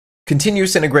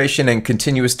Continuous integration and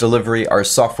continuous delivery are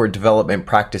software development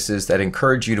practices that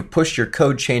encourage you to push your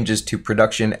code changes to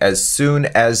production as soon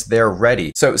as they're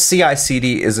ready. So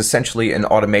CI/CD is essentially an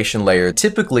automation layer.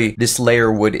 Typically, this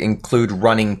layer would include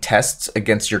running tests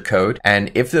against your code, and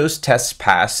if those tests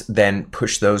pass, then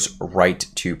push those right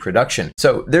to production.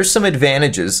 So there's some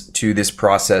advantages to this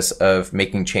process of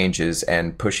making changes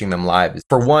and pushing them live.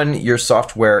 For one, your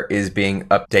software is being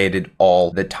updated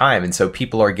all the time, and so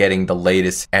people are getting the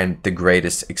latest and the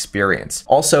greatest experience.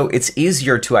 Also, it's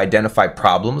easier to identify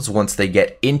problems once they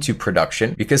get into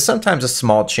production, because sometimes a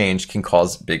small change can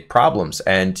cause big problems.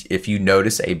 And if you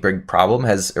notice a big problem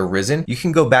has arisen, you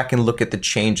can go back and look at the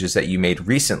changes that you made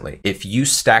recently. If you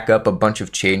stack up a bunch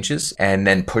of changes and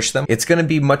then push them, it's going to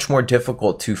be much more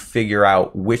difficult to figure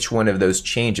out which one of those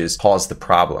changes caused the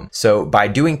problem. So by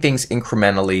doing things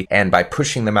incrementally and by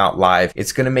pushing them out live,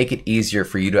 it's going to make it easier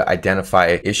for you to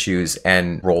identify issues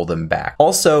and roll them back.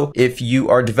 Also, if you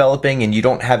are developing and you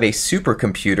don't have a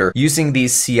supercomputer, using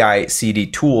these CI/CD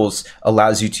tools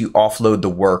allows you to offload the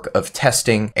work of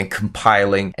testing and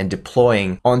compiling and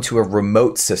deploying onto a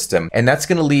remote system. And that's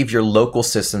going to leave your local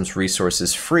system's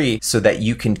resources free so that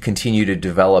you can continue to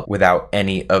develop without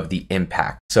any of the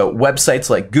impact. So websites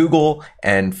like Google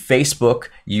and Facebook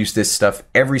use this stuff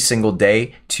every single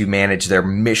day to manage their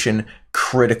mission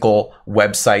critical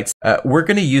websites. We're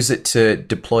going to use it to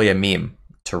deploy a meme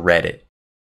to Reddit.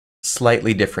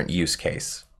 Slightly different use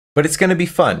case, but it's going to be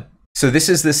fun. So this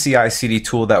is the CI/CD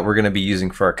tool that we're going to be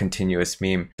using for our continuous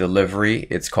meme delivery.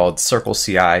 It's called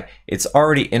CircleCI. It's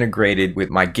already integrated with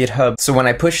my GitHub. So when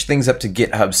I push things up to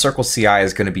GitHub, CircleCI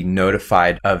is going to be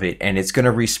notified of it, and it's going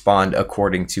to respond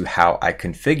according to how I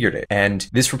configured it. And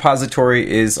this repository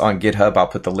is on GitHub. I'll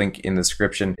put the link in the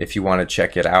description if you want to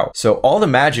check it out. So all the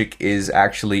magic is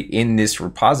actually in this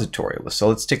repository. So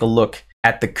let's take a look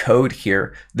at the code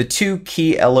here. The two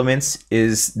key elements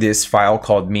is this file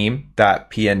called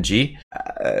meme.png.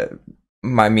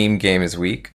 My meme game is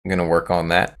weak. I'm gonna work on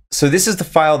that. So this is the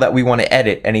file that we want to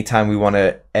edit anytime we want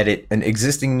to edit an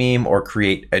existing meme or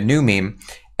create a new meme.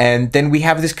 And then we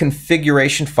have this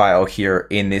configuration file here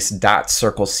in this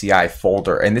 .circleci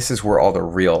folder, and this is where all the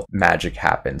real magic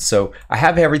happens. So I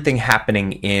have everything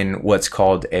happening in what's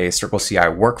called a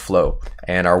CircleCI workflow,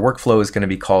 and our workflow is going to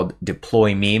be called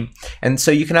deploy meme. And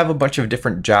so you can have a bunch of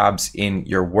different jobs in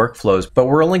your workflows, but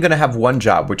we're only going to have one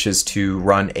job, which is to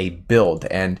run a build.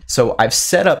 And so I've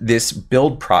set up this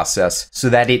build process so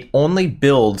that it only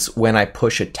builds when I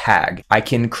push a tag. I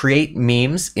can create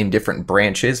memes in different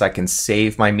branches. I can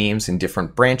save my memes in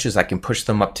different branches. I can push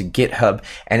them up to GitHub,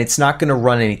 and it's not going to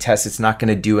run any tests. It's not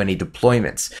going to do any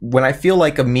deployments. When I feel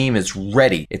like a meme is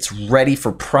ready, it's ready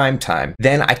for prime time,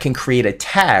 then I can create a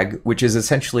tag, which is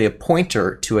essentially a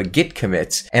pointer to a git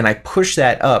commit, and I push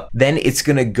that up. Then it's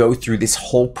going to go through this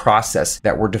whole process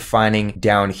that we're defining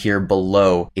down here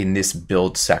below in this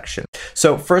build section.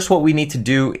 So first, what we need to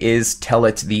do is tell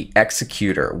it the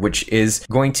executor, which is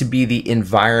going to be the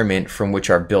environment from which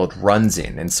our build runs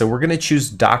in. And so we're going to choose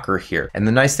Docker here. And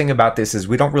the nice thing about this is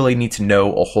we don't really need to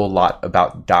know a whole lot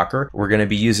about Docker. We're going to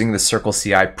be using the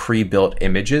CircleCI pre-built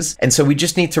images. And so we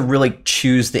just need to really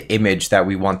choose the image that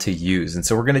we want to use. And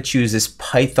so we're going to choose this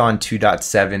Python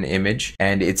 2.7 image,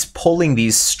 and it's pulling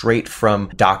these straight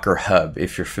from Docker Hub,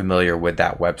 if you're familiar with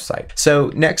that website. So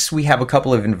next, we have a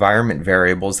couple of environment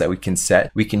variables that we can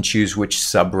set. We can choose which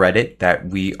subreddit that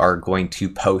we are going to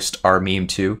post our meme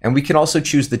to, and we can also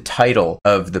choose the title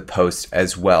of the post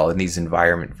as well in these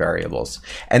environment variables.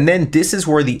 And then this is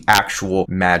where the actual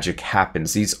magic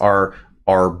happens. These are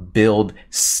our build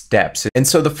steps. And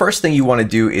so the first thing you want to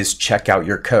do is check out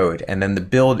your code, and then the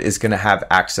build is going to have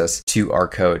access to our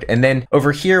code. And then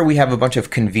over here, we have a bunch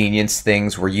of convenience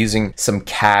things. We're using some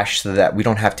cache so that we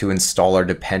don't have to install our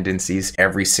dependencies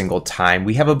every single time.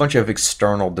 We have a bunch of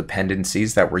external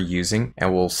dependencies that we're using,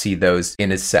 and we'll see those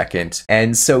in a second.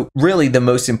 And so really the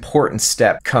most important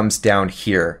step comes down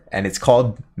here, and it's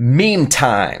called meme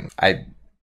time.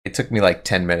 It took me like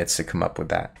 10 minutes to come up with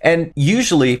that. And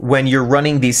usually when you're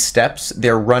running these steps,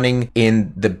 they're running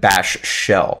in the bash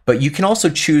shell, but you can also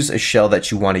choose a shell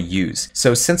that you want to use.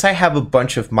 So since I have a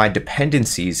bunch of my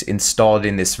dependencies installed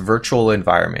in this virtual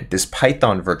environment, this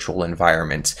Python virtual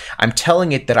environment, I'm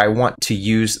telling it that I want to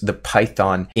use the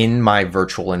Python in my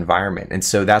virtual environment. And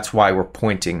so that's why we're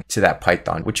pointing to that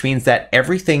Python, which means that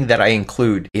everything that I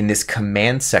include in this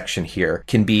command section here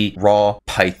can be raw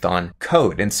Python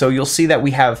code. And so you'll see that we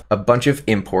have have a bunch of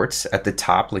imports at the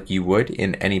top like you would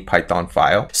in any Python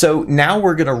file. So now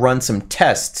we're going to run some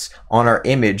tests on our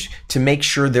image to make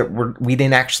sure that we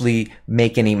didn't actually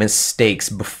make any mistakes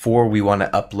before we want to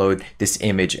upload this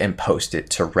image and post it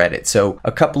to Reddit. So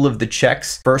a couple of the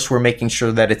checks. First, we're making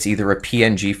sure that it's either a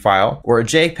PNG file or a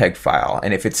JPEG file.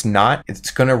 And if it's not,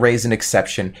 it's going to raise an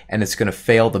exception and it's going to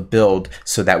fail the build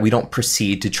so that we don't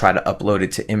proceed to try to upload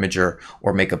it to Imager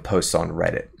or make a post on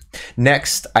Reddit.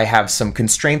 Next, I have some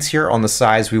constraints here on the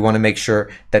size. We want to make sure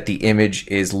that the image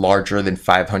is larger than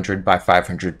 500 by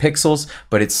 500 pixels,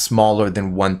 but it's smaller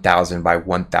than 1000 by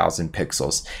 1000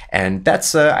 pixels. And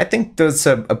that's, I think that's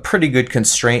a pretty good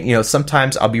constraint. You know,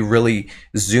 sometimes I'll be really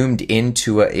zoomed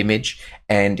into an image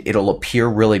and it'll appear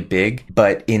really big,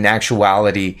 but in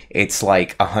actuality, it's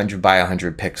like 100 by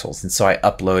 100 pixels. And so I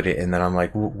upload it and then I'm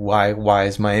like, why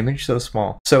is my image so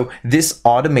small? So this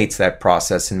automates that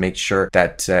process and makes sure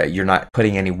that you're not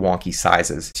putting any wonky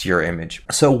sizes to your image.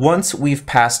 So once we've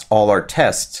passed all our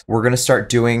tests, we're gonna start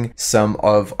doing some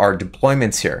of our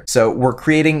deployments here. So we're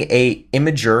creating a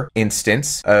Imager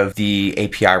instance of the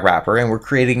API wrapper, and we're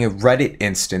creating a Reddit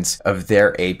instance of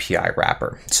their API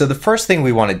wrapper. So the first thing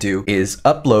we wanna do is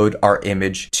upload our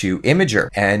image to Imager.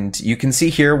 And you can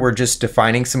see here, we're just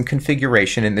defining some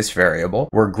configuration in this variable.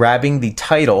 We're grabbing the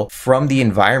title from the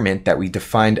environment that we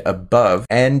defined above,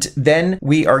 and then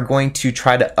we are going to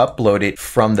try to upload it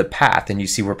from the path. And you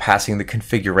see we're passing the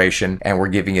configuration and we're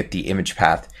giving it the image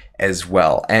path as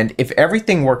well. And if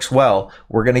everything works well,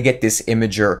 we're going to get this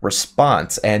Imager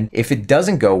response. And if it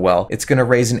doesn't go well, it's going to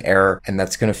raise an error and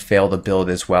that's going to fail the build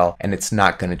as well. And it's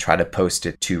not going to try to post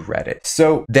it to Reddit.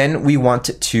 So then we want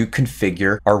to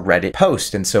configure our Reddit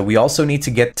post. And so we also need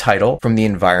to get title from the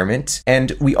environment.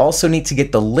 And we also need to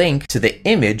get the link to the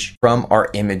image from our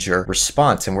Imager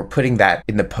response. And we're putting that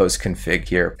in the post config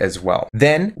here as well.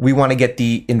 Then we want to get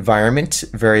the environment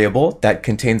variable that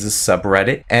contains a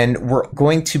subreddit. And we're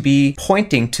going to be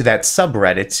pointing to that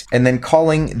subreddit and then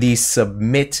calling the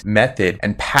submit method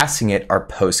and passing it our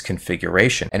post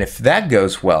configuration. And if that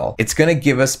goes well, it's going to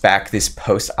give us back this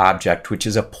post object, which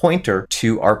is a pointer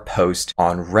to our post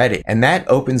on Reddit. And that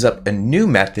opens up a new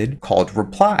method called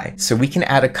reply. So we can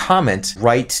add a comment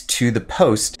right to the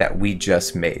post that we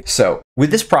just made. So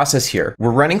with this process here,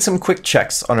 we're running some quick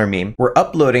checks on our meme. We're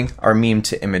uploading our meme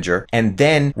to Imager, and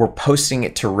then we're posting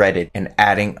it to Reddit and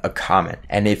adding a comment.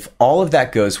 And if all of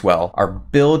that goes well, our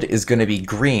build is going to be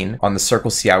green on the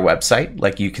CircleCI website,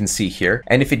 like you can see here.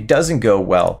 And if it doesn't go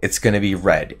well, it's going to be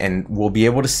red. And we'll be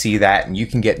able to see that, and you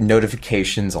can get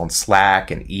notifications on Slack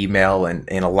and email and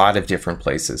in a lot of different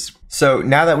places. So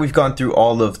now that we've gone through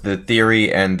all of the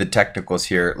theory and the technicals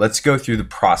here, let's go through the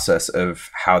process of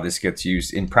how this gets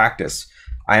used in practice.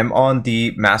 I am on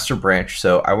the master branch,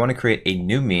 so I want to create a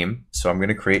new meme. So I'm going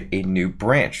to create a new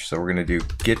branch. So we're going to do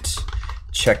git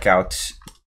checkout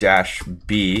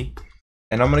 -b,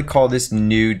 and I'm going to call this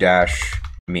new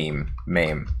 -meme.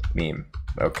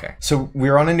 Okay. So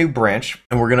we're on a new branch,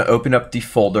 and we're going to open up the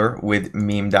folder with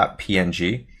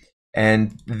meme.png.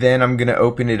 And then I'm going to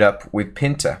open it up with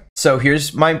Pinta. So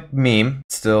here's my meme.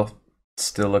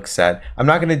 Still looks sad. I'm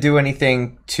not going to do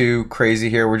anything too crazy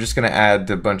here. We're just going to add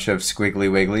a bunch of squiggly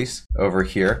wigglies over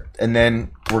here. And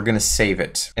then we're going to save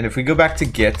it. And if we go back to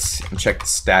Git and check the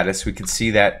status, we can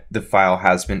see that the file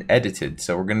has been edited.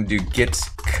 So we're going to do git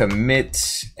commit,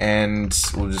 and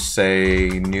we'll just say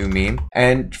new meme.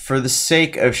 And for the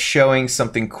sake of showing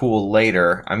something cool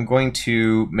later, I'm going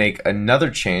to make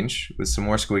another change with some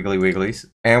more squiggly wigglies.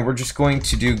 And we're just going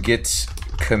to do git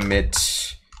commit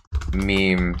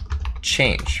meme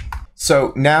change.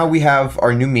 So now we have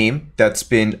our new meme that's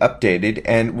been updated,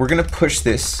 and we're going to push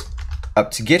this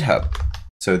up to GitHub.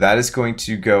 So that is going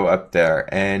to go up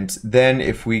there. And then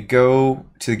if we go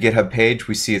to the GitHub page,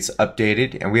 we see it's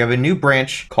updated, and we have a new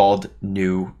branch called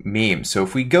new meme. So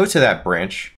if we go to that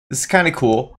branch, this is kind of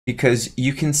cool because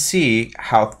you can see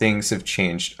how things have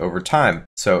changed over time.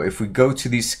 So if we go to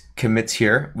these commits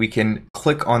here, we can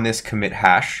click on this commit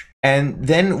hash, and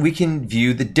then we can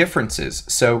view the differences.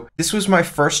 So this was my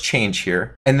first change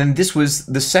here, and then this was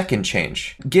the second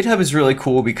change. GitHub is really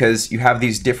cool because you have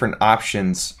these different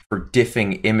options for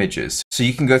diffing images. So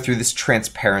you can go through this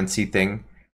transparency thing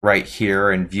right here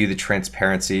and view the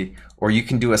transparency, or you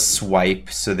can do a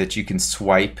swipe so that you can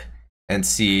swipe and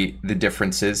see the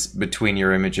differences between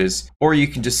your images, or you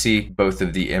can just see both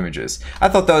of the images. I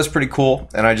thought that was pretty cool,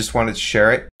 and I just wanted to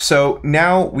share it. So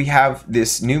now we have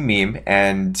this new meme,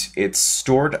 and it's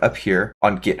stored up here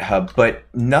on GitHub, but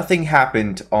nothing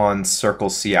happened on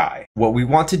CircleCI. What we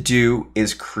want to do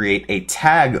is create a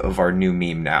tag of our new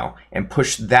meme now and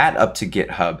push that up to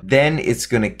GitHub. Then it's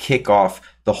going to kick off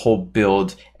the whole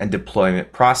build and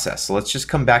deployment process. So let's just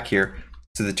come back here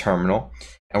to the terminal,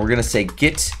 and we're going to say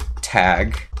git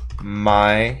tag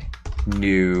my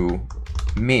new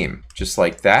meme, just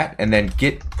like that, and then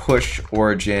git push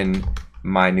origin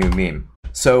my new meme.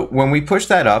 So when we push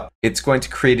that up, it's going to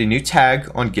create a new tag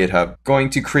on GitHub, going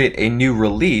to create a new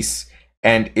release,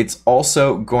 and it's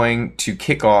also going to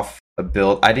kick off a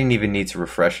build. I didn't even need to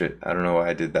refresh it. I don't know why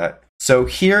I did that. So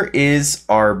here is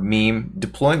our meme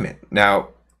deployment. Now,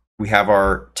 we have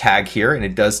our tag here, and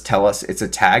it does tell us it's a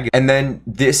tag. And then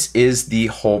this is the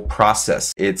whole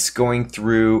process. It's going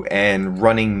through and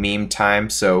running meme time.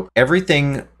 So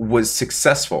everything was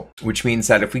successful, which means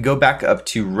that if we go back up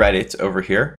to Reddit over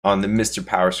here on the Mr.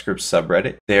 PowerScript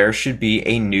subreddit, there should be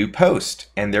a new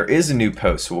post. And there is a new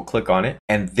post. So we'll click on it.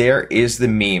 And there is the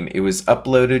meme. It was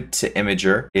uploaded to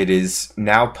Imager. It is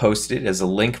now posted as a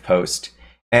link post.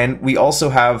 And we also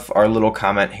have our little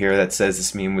comment here that says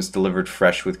this meme was delivered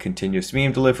fresh with continuous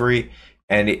meme delivery,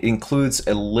 and it includes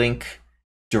a link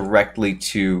directly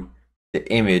to the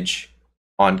image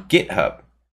on GitHub.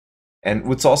 And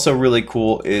what's also really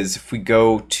cool is if we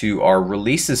go to our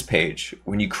releases page,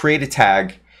 when you create a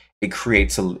tag, it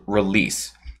creates a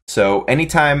release. So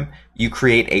anytime you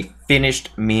create a finished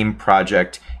meme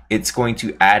project, it's going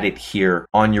to add it here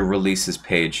on your releases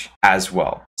page as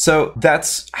well. So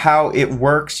that's how it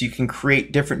works. You can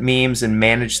create different memes and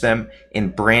manage them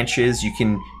in branches. You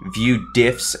can view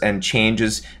diffs and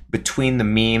changes between the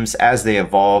memes as they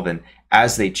evolve and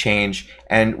as they change.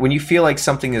 And when you feel like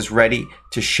something is ready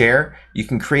to share, you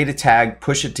can create a tag,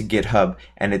 push it to GitHub,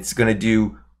 and it's going to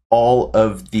do all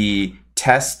of the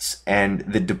tests and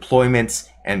the deployments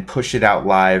and push it out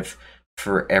live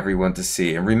for everyone to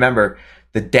see. And remember,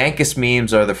 the dankest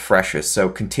memes are the freshest, so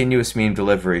continuous meme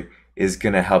delivery is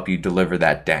going to help you deliver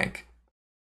that dank.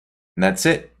 And that's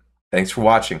it. Thanks for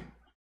watching.